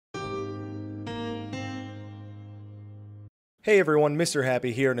Hey everyone, Mr.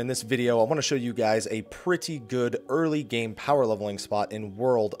 Happy here, and in this video I want to show you guys a pretty good early game power leveling spot in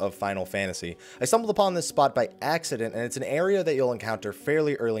World of Final Fantasy. I stumbled upon this spot by accident, and it's an area that you'll encounter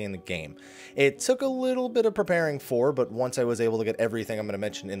fairly early in the game. It took a little bit of preparing for, but once I was able to get everything I'm going to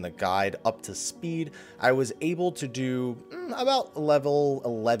mention in the guide up to speed, I was able to do about level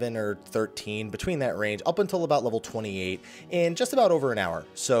 11 or 13, between that range, up until about level 28 in just about over an hour.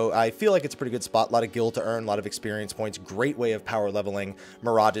 So I feel like it's a pretty good spot, a lot of guild to earn, a lot of experience points, great way of power leveling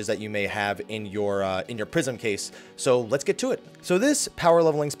mirages that you may have in your prism case. So let's get to it. So this power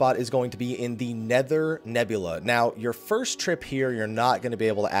leveling spot is going to be in the Nether Nebula. Now, your first trip here, you're not going to be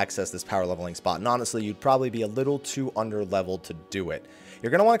able to access this power leveling spot, and honestly, you'd probably be a little too under leveled to do it. You're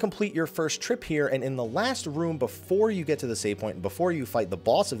going to want to complete your first trip here, and in the last room before you get to the save point and before you fight the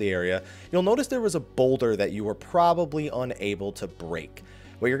boss of the area, you'll notice there was a boulder that you were probably unable to break.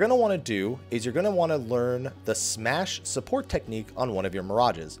 What you're going to want to do is you're going to want to learn the smash support technique on one of your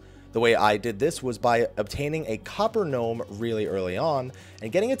mirages. The way I did this was by obtaining a copper gnome really early on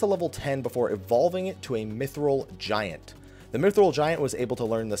and getting it to level 10 before evolving it to a mithril giant. The mithril giant was able to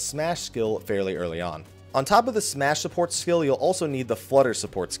learn the smash skill fairly early on. On top of the smash support skill, you'll also need the flutter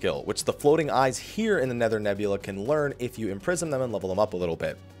support skill, which the floating eyes here in the Nether Nebula can learn if you imprison them and level them up a little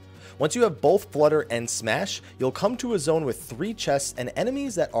bit. Once you have both flutter and smash, you'll come to a zone with 3 chests and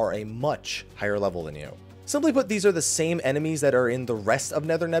enemies that are a much higher level than you. Simply put, these are the same enemies that are in the rest of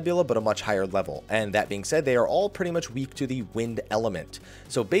Nether Nebula, but a much higher level. And that being said, they are all pretty much weak to the wind element.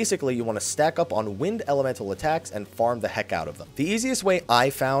 So basically, you want to stack up on wind elemental attacks and farm the heck out of them. The easiest way I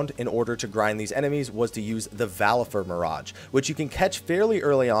found in order to grind these enemies was to use the Valefor Mirage, which you can catch fairly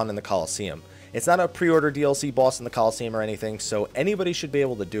early on in the Colosseum. It's not a pre-order DLC boss in the Colosseum or anything, so anybody should be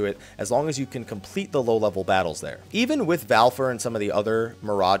able to do it as long as you can complete the low-level battles there. Even with Valefor and some of the other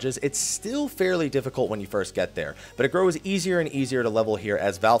Mirages, it's still fairly difficult when you first get there, but it grows easier and easier to level here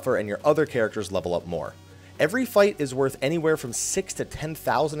as Valefor and your other characters level up more. Every fight is worth anywhere from 6,000 to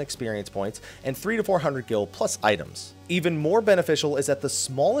 10,000 experience points and 300 to 400 gil plus items. Even more beneficial is that the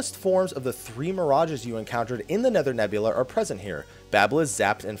smallest forms of the 3 Mirages you encountered in the Nether Nebula are present here: Bablas,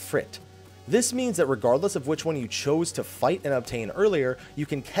 Zapt, and Frit. This means that regardless of which one you chose to fight and obtain earlier, you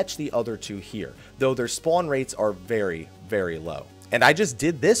can catch the other 2 here, though their spawn rates are very, very low. And I just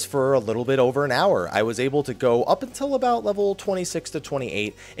did this for a little bit over an hour. I was able to go up until about level 26 to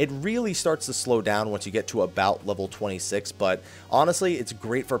 28. It really starts to slow down once you get to about level 26, but honestly, it's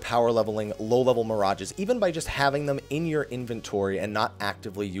great for power leveling low-level Mirages, even by just having them in your inventory and not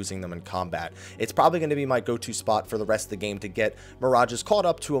actively using them in combat. It's probably going to be my go-to spot for the rest of the game to get Mirages caught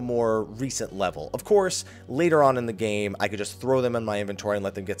up to a more recent level. Of course, later on in the game, I could just throw them in my inventory and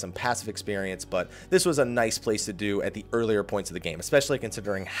let them get some passive experience, but this was a nice place to do at the earlier points of the game, especially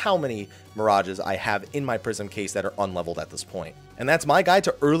considering how many Mirages I have in my prism case that are unleveled at this point. And that's my guide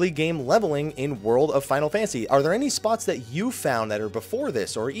to early game leveling in World of Final Fantasy. Are there any spots that you found that are before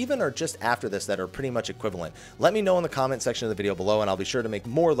this, or even are just after this, that are pretty much equivalent? Let me know in the comment section of the video below, and I'll be sure to make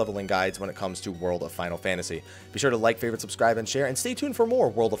more leveling guides when it comes to World of Final Fantasy. Be sure to like, favorite, subscribe, and share, and stay tuned for more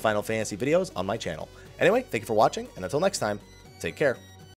World of Final Fantasy videos on my channel. Anyway, thank you for watching, and until next time, take care.